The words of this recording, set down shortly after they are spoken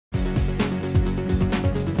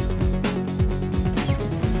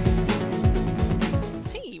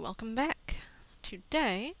welcome back.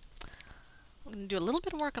 Today, I'm going to do a little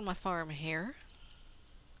bit of work on my farm here.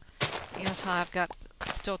 You notice how I've got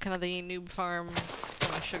still kind of the noob farm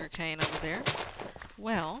for my sugarcane over there.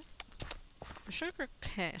 Well, for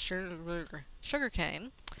sugarcane,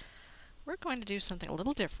 we're going to do something a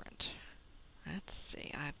little different. Let's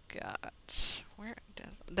see, I've got...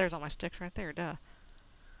 There's all my sticks right there, duh.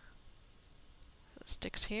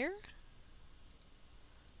 Sticks here.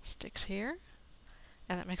 Sticks here.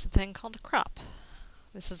 And that makes a thing called a crop.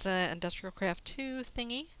 This is an Industrial Craft 2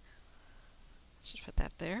 thingy. Let's just put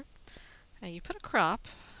that there. And you put a crop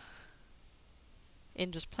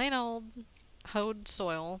in just plain old hoed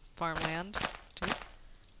soil, farmland. Doop,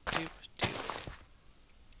 doop, doop.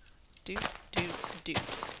 Doop, doop,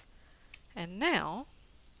 doop. And now,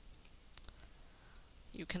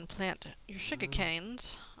 you can plant your sugar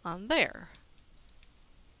canes on there.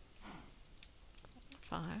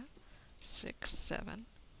 5, 6, 7,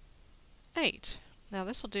 8. Now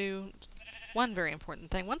this will do one very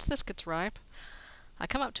important thing. Once this gets ripe, I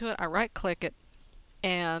come up to it, I right click it,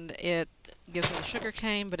 and it gives me the sugar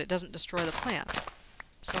cane, but it doesn't destroy the plant.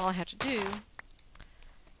 So all I have to do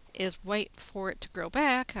is wait for it to grow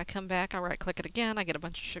back. I come back, I right click it again, I get a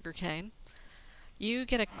bunch of sugar cane. You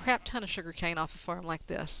get a crap ton of sugar cane off a farm like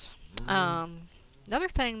this. Another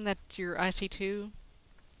thing that your IC2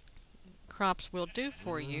 crops will do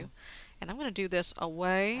for you, and I'm going to do this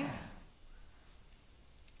away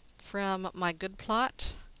from my good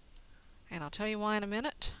plot, and I'll tell you why in a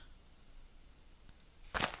minute.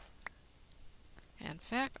 In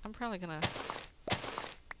fact, I'm probably going to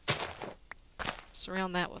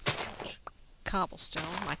surround that with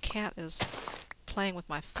cobblestone. My cat is playing with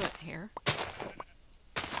my foot here.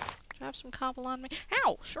 Do I have some cobble on me?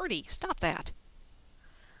 Ow! Shorty, stop that!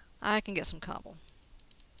 I can get some cobble.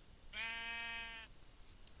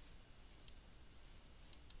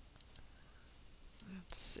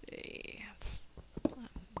 Let's see. It's 1,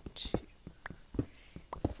 2, 3,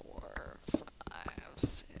 4, 5,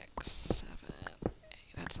 6, 7, 8.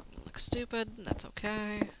 That something looks stupid. That's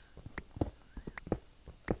okay.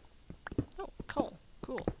 Oh, coal.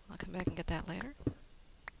 Cool. I'll come back and get that later.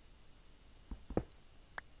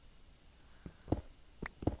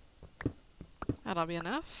 That'll be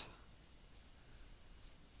enough.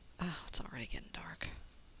 Oh, it's already getting dark.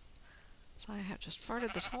 So I have just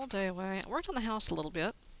farted this whole day away. I worked on the house a little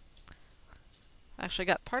bit. I actually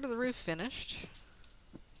got part of the roof finished.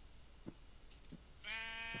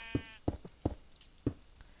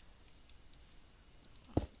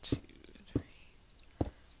 One, 2, 3.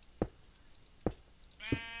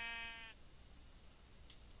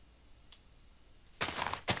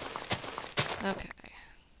 Okay.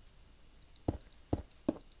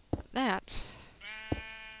 That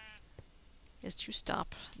is to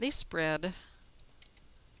stop the spread,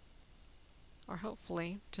 or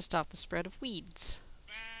hopefully to stop the spread of weeds.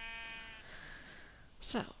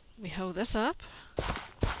 So, we hoe this up.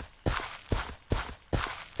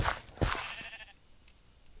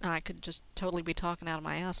 I could just totally be talking out of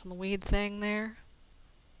my ass on the weed thing there.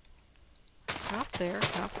 Crop there,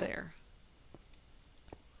 crop there.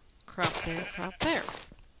 Crop there, crop there.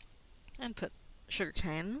 And put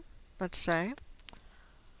sugarcane, let's say,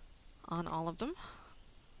 on all of them.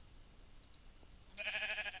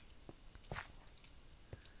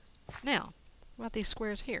 Now, what about these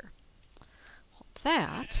squares here? Well,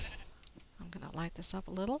 that, I'm going to light this up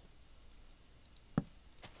a little.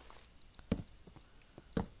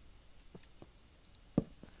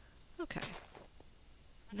 Okay.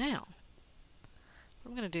 Now, what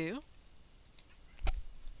I'm going to do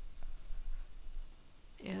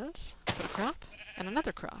is put a crop and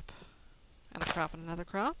another crop. And a crop and another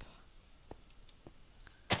crop.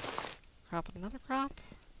 Crop and another crop.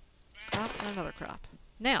 Crop and another crop.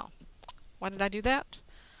 Now, why did I do that?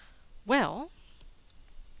 Well,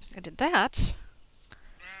 I did that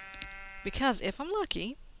because if I'm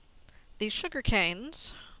lucky, these sugar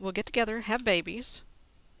canes will get together, have babies,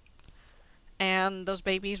 and those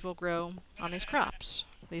babies will grow on these crops,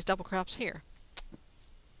 these double crops here.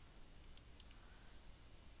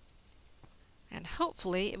 And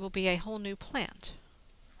hopefully it will be a whole new plant.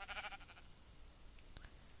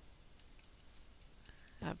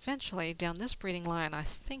 Eventually, down this breeding line, I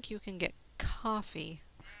think you can get coffee.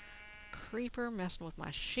 Creeper messing with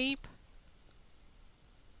my sheep.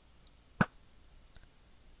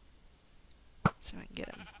 See if I can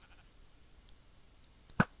get him.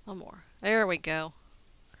 One more. There we go.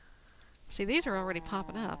 See, these are already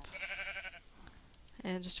popping up.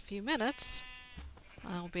 In just a few minutes,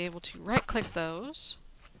 I'll be able to right-click those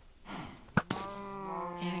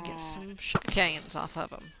and get some sugar canes off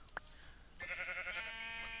of them.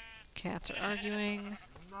 Cats are arguing.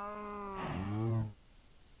 I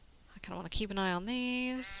kind of want to keep an eye on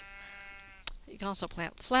these. You can also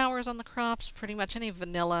plant flowers on the crops. Pretty much any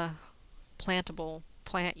vanilla plantable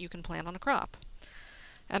plant you can plant on a crop.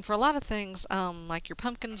 And for a lot of things, like your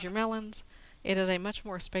pumpkins, your melons, it is a much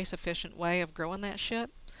more space-efficient way of growing that shit,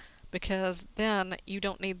 because then you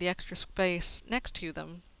don't need the extra space next to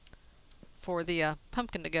them for the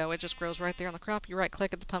pumpkin to go. It just grows right there on the crop. You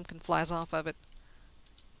right-click it, the pumpkin flies off of it.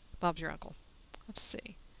 Bob's your uncle. Let's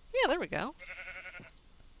see. Yeah, there we go.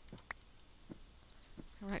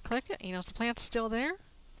 Right-click it. You notice the plant's still there.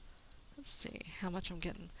 Let's see how much I'm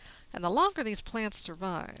getting. And the longer these plants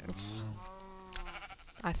survive,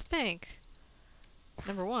 I think,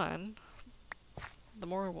 number one, the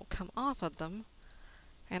more will come off of them.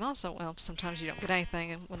 And also, well, sometimes you don't get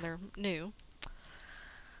anything when they're new.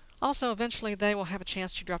 Also, eventually they will have a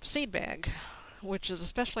chance to drop a seed bag, which is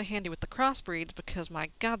especially handy with the crossbreeds because, my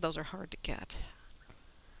God, those are hard to get.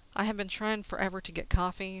 I have been trying forever to get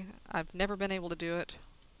coffee. I've never been able to do it.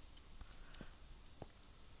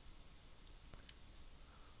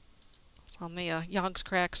 On the Yogg's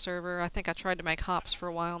Crack server, I think I tried to make hops for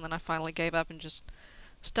a while, and then I finally gave up and just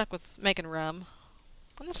stuck with making rum.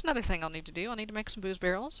 And that's another thing I'll need to do. I'll need to make some booze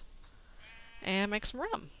barrels and make some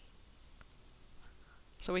rum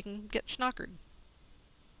so we can get schnockered.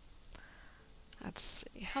 Let's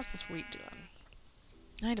see. How's this wheat doing?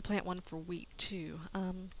 I need to plant one for wheat, too.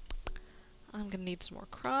 I'm going to need some more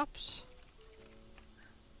crops.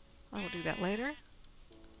 I will do that later.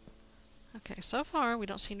 Okay, so far we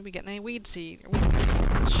don't seem to be getting any weed seed.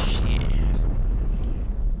 Shit.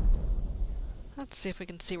 Let's see if we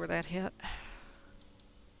can see where that hit.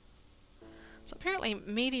 So apparently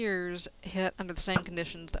meteors hit under the same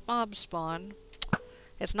conditions that mobs spawn.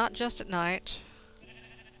 It's not just at night,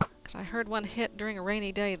 because I heard one hit during a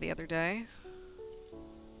rainy day the other day.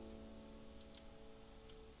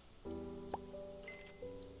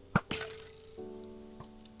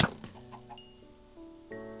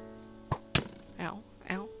 Ow,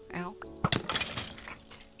 ow, ow.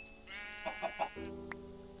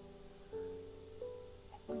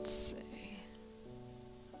 Let's see.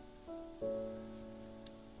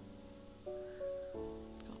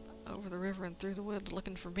 Going over the river and through the woods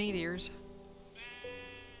looking for meteors.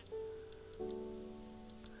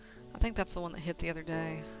 I think that's the one that hit the other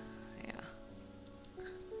day. Yeah.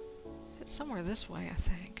 Hit somewhere this way, I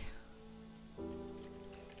think.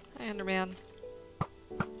 Hey, Enderman.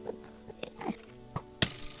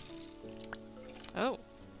 Oh.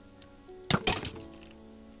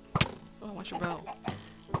 Oh, I want your bow.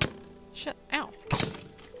 Shit. Ow.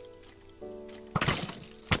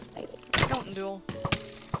 Skeleton duel.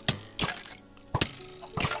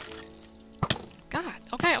 God.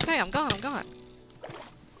 Okay, okay, I'm gone, I'm gone.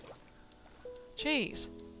 Jeez.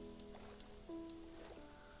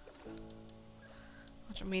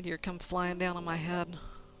 Watch a meteor come flying down on my head.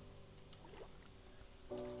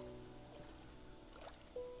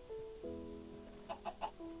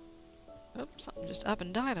 Oops, something just up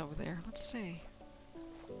and died over there. Let's see.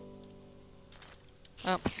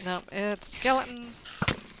 Oh, no, it's a skeleton.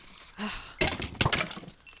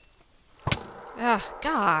 Ah,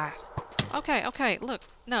 God. Okay, okay, look.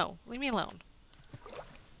 No, leave me alone.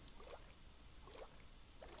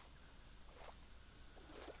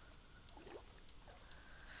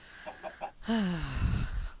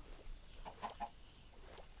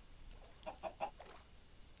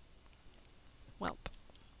 Welp.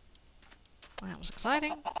 That was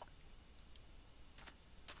exciting.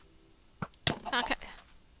 Okay.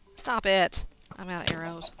 Stop it. I'm out of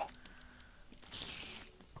arrows.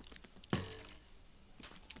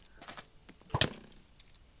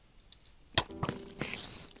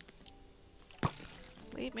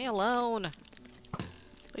 Leave me alone.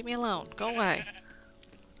 Leave me alone. Go away.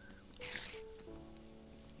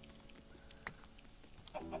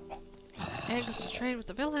 Eggs to trade with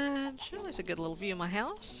the village. Oh, there's a good little view of my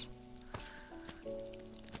house.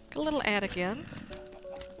 Got a little attic in.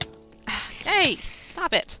 Hey!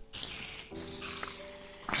 Stop it!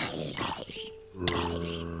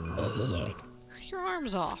 Your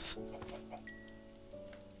arm's off.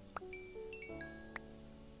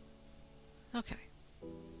 Okay.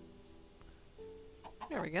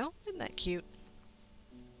 There we go. Isn't that cute?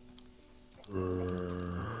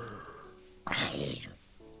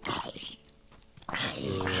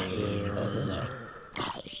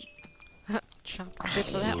 Chopped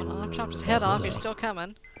bits of that one off. Chopped his head off. He's still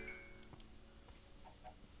coming.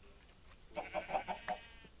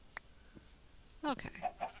 Okay.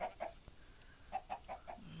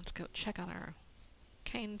 Let's go check on our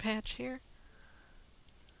cane patch here.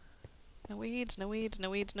 No weeds, no weeds, no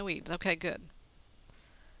weeds, no weeds. Okay, good.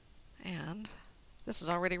 And this is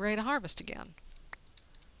already ready to harvest again.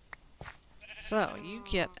 So, you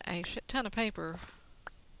get a shit ton of paper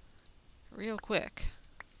real quick.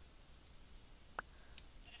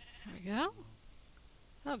 There we go.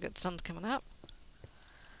 Oh, good, sun's coming up.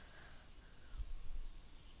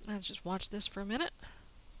 Let's just watch this for a minute.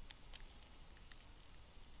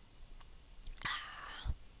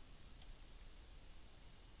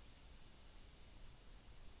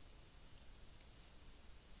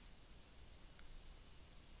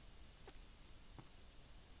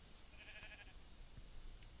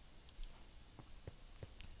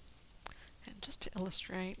 And just to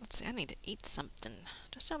illustrate, let's see, I need to eat something.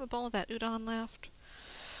 Just have a bowl of that udon left.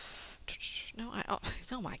 No,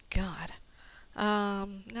 oh my god.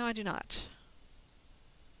 No, I do not.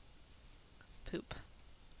 Poop.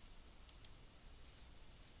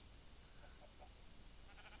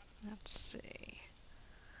 Let's see.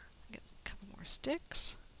 Get a couple more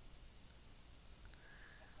sticks.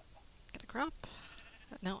 Get a crop.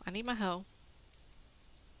 No, I need my hoe.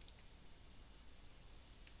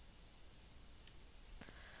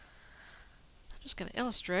 I'm just going to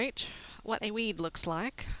illustrate what a weed looks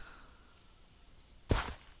like.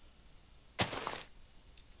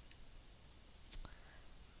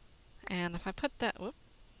 And if I put that... Whoop,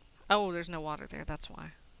 oh, there's no water there, that's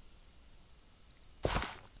why. There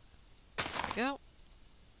we go. I'm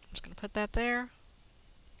just going to put that there.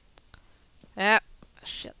 Ah,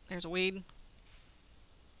 shit, there's a weed.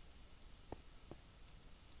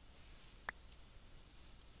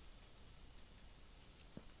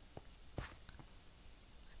 I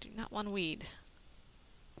do not want a weed.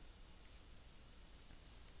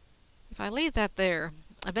 If I leave that there,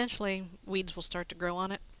 eventually weeds will start to grow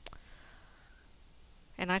on it.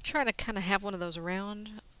 And I try to kind of have one of those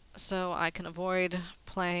around so I can avoid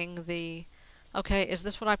playing the, okay, is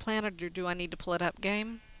this what I planted or do I need to pull it up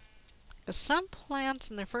game? Because some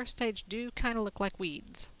plants in their first stage do kind of look like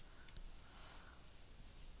weeds.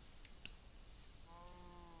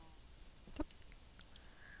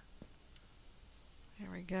 There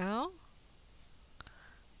we go.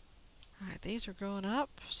 Alright, these are growing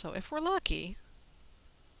up, so if we're lucky,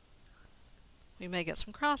 we may get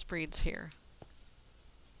some crossbreeds here.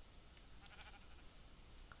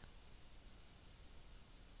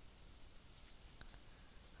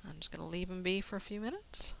 I'm just going to leave them be for a few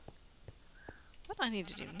minutes. What I need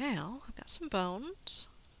to do now, I've got some bones.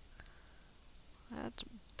 That's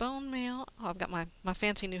bone meal. Oh, I've got my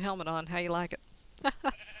fancy new helmet on. How you like it?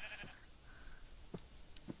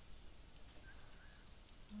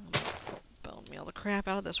 Bone meal the crap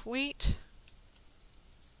out of this wheat.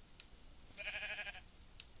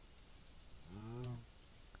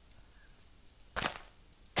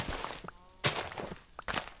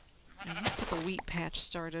 And let's get the wheat patch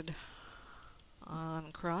started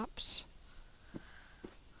on crops.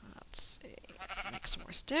 Let's see. Make some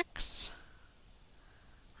more sticks.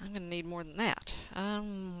 I'm going to need more than that. I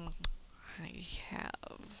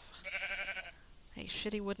have a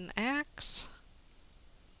shitty wooden axe.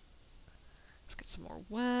 Let's get some more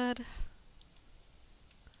wood.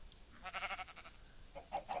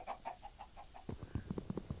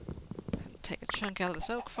 And take a chunk out of this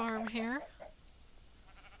oak farm here.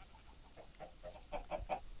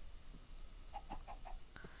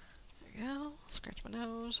 There we go. Scratch my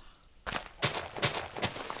nose.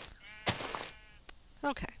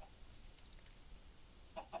 Okay.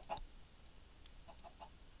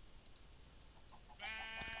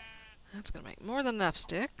 That's going to make more than enough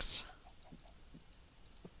sticks.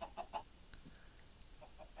 Yeah,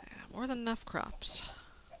 more than enough crops.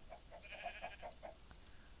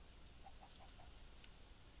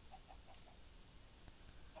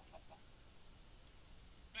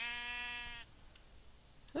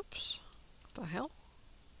 Oops. What the hell?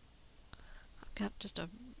 I've got just a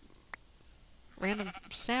random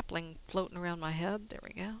sapling floating around my head. There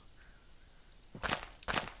we go.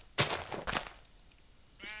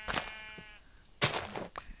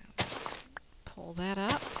 Okay, just pull that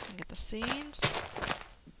up and get the seeds.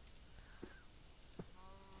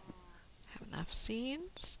 Have enough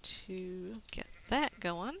seeds to get that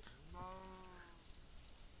going.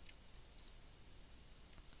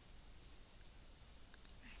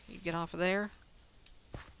 You get off of there.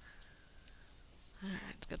 Alright,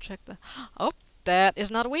 let's go check the... Oh, that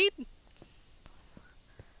is not a weed.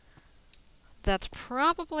 That's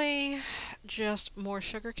probably just more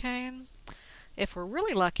sugarcane. If we're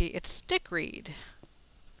really lucky, it's stickweed,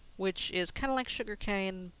 which is kind of like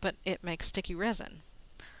sugarcane, but it makes sticky resin,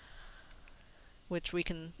 which we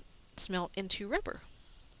can smelt into rubber.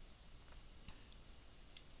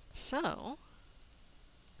 So,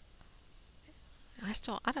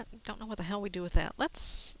 I don't know what the hell we do with that.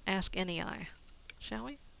 Let's ask NEI, shall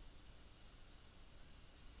we?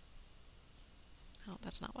 Oh,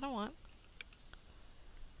 that's not what I want.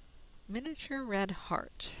 Miniature red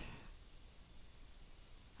heart.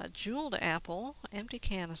 A jeweled apple, empty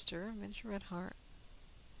canister, miniature red heart.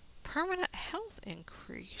 Permanent health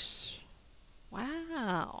increase.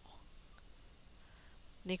 Wow.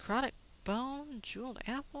 Necrotic bone, jeweled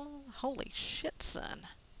apple. Holy shit, son.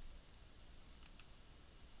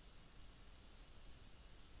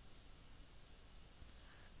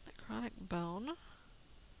 Necrotic bone.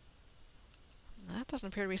 That doesn't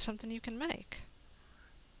appear to be something you can make.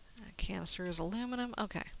 That canister is aluminum.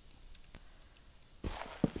 Okay.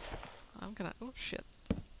 I'm gonna... Oh, shit.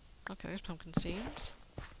 Okay, there's pumpkin seeds.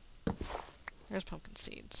 There's pumpkin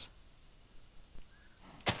seeds.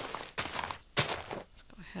 Let's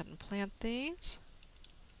go ahead and plant these.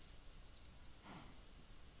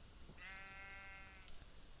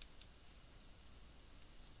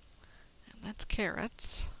 And that's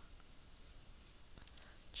carrots.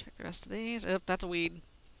 Check the rest of these. Oh, that's a weed.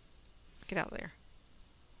 Get out of there.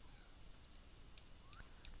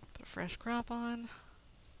 Put a fresh crop on.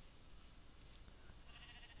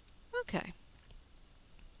 Okay.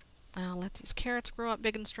 I'll let these carrots grow up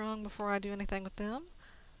big and strong before I do anything with them.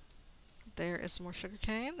 There is some more sugar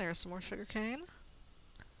cane. There's some more sugar cane.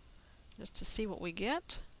 Just to see what we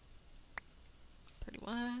get.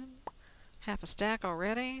 31. Half a stack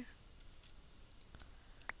already.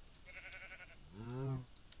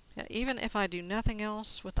 Yeah, even if I do nothing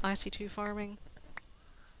else with IC2 farming,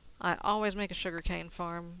 I always make a sugarcane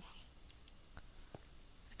farm.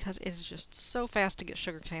 Because it is just so fast to get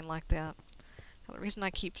sugarcane like that. Now, the reason I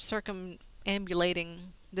keep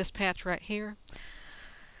circumambulating this patch right here,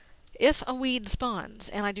 if a weed spawns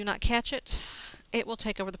and I do not catch it, it will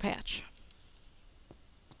take over the patch.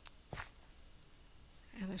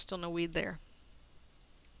 And there's still no weed there.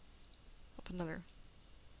 I'll put another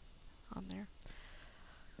on there.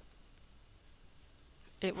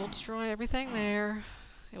 It will destroy everything there.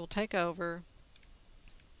 It will take over.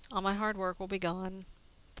 All my hard work will be gone.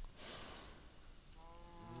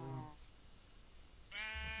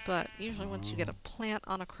 But usually once you get a plant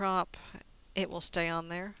on a crop, it will stay on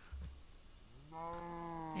there.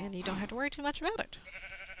 And you don't have to worry too much about it.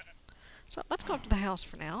 So let's go up to the house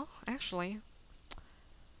for now. Actually,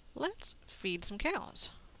 let's feed some cows.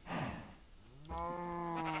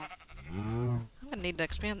 I'm going to need to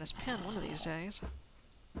expand this pen one of these days.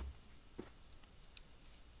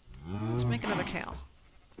 Let's make another cow.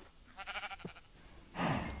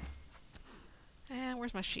 And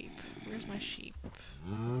where's my sheep? Where's my sheep?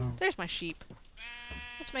 There's my sheep.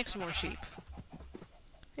 Let's make some more sheep.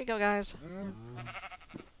 Here you go, guys. Do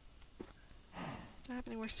I have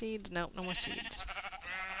any more seeds? Nope, no more seeds.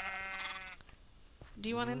 Do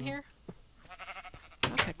you want in here?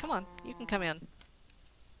 Okay, come on. You can come in.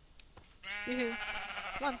 Yoo-hoo.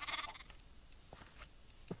 Come on.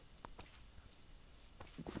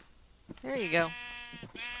 There you go.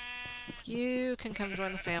 You can come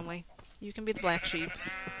join the family. You can be the black sheep.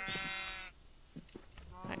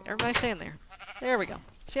 Alright, everybody stay in there. There we go.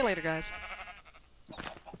 See you later, guys.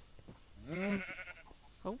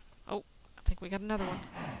 Oh, I think we got another one.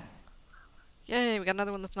 Yay, we got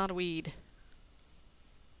another one that's not a weed.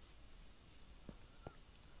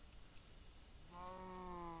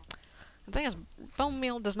 The thing is, bone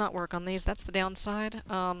meal does not work on these. That's the downside.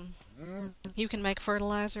 You can make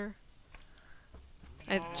fertilizer.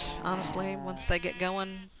 It, honestly, once they get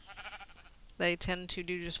going, they tend to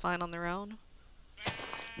do just fine on their own.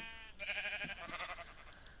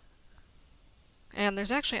 And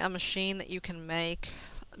there's actually a machine that you can make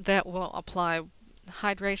that will apply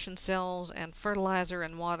hydration cells and fertilizer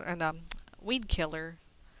and water and weed killer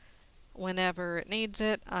whenever it needs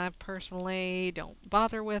it. I personally don't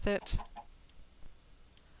bother with it.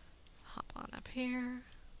 Hop on up here.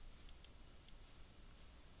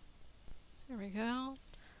 There we go.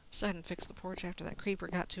 So I didn't fix the porch after that creeper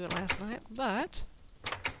got to it last night, but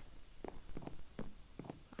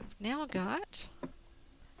I've now got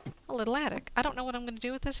a little attic. I don't know what I'm going to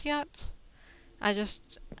do with this yet. I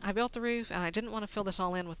built the roof and I didn't want to fill this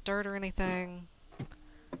all in with dirt or anything.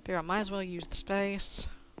 Figure I might as well use the space.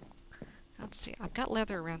 Let's see, I've got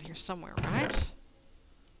leather around here somewhere, right?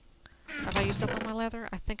 Have I used up all my leather?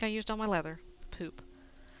 I think I used all my leather. Poop.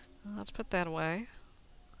 Let's put that away.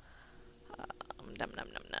 Num num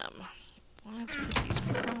num num. Let's put these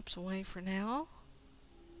crops away for now.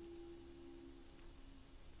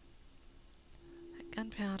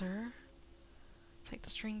 Gunpowder. Take the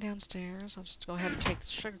string downstairs. I'll just go ahead and take the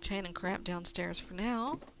sugarcane and crap downstairs for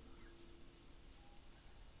now.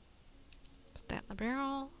 in the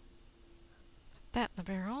barrel. Put that in the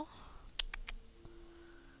barrel.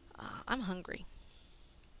 I'm hungry.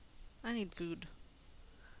 I need food.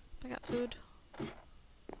 I got food. Do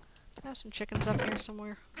I have some chickens up here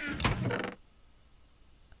somewhere? I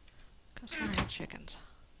swear I had chickens.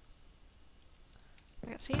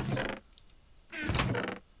 I got seeds?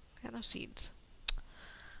 I got no seeds.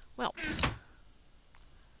 Well,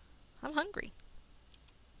 I'm hungry.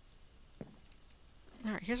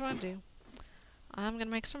 Alright, here's what I'm gonna do. I'm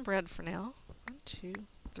gonna make some bread for now. 1, 2,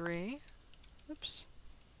 3. Oops.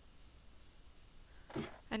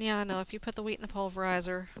 And yeah, I know, if you put the wheat in the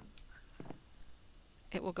pulverizer,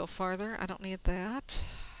 it will go farther. I don't need that.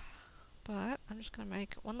 But I'm just gonna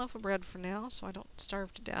make 1 loaf of bread for now so I don't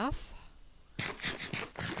starve to death.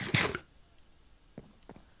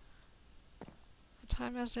 What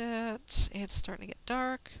time is it? It's starting to get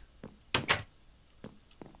dark.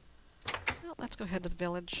 Well, let's go head to the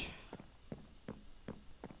village.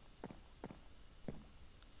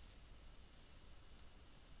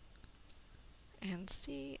 And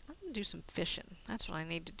see, I'm going to do some fishing. That's what I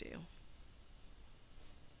need to do.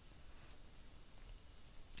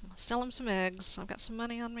 I'll sell him some eggs. I've got some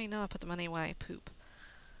money on me. No, I put the money away. Poop.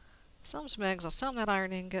 Sell him some eggs. I'll sell him that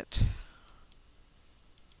iron ingot.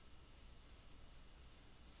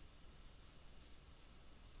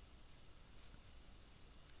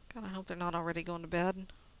 God, I hope they're not already going to bed.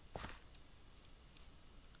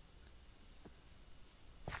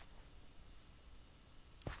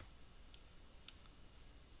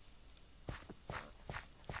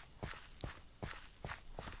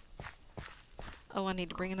 Oh, I need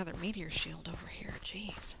to bring another meteor shield over here.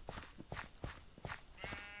 Jeez.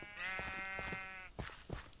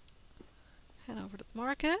 Head over to the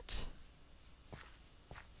market.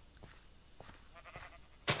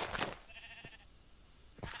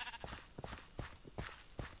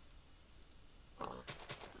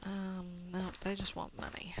 No, they just want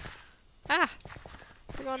money. Ah!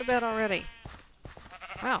 They're going to bed already.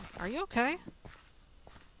 Wow, are you okay?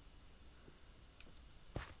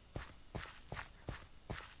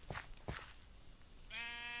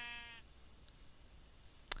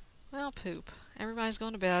 Well, poop. Everybody's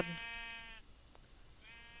going to bed.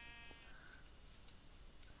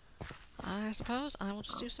 I suppose I will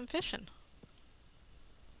just do some fishing.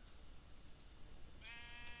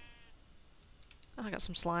 Oh, I got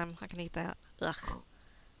some slime. I can eat that. Ugh.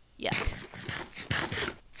 Yuck.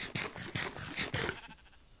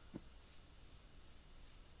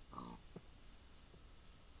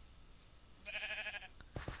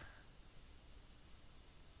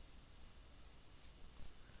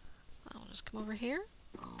 I'll just come over here.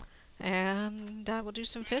 And I will do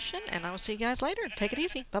some fishing. And I will see you guys later. Take it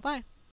easy. Bye-bye.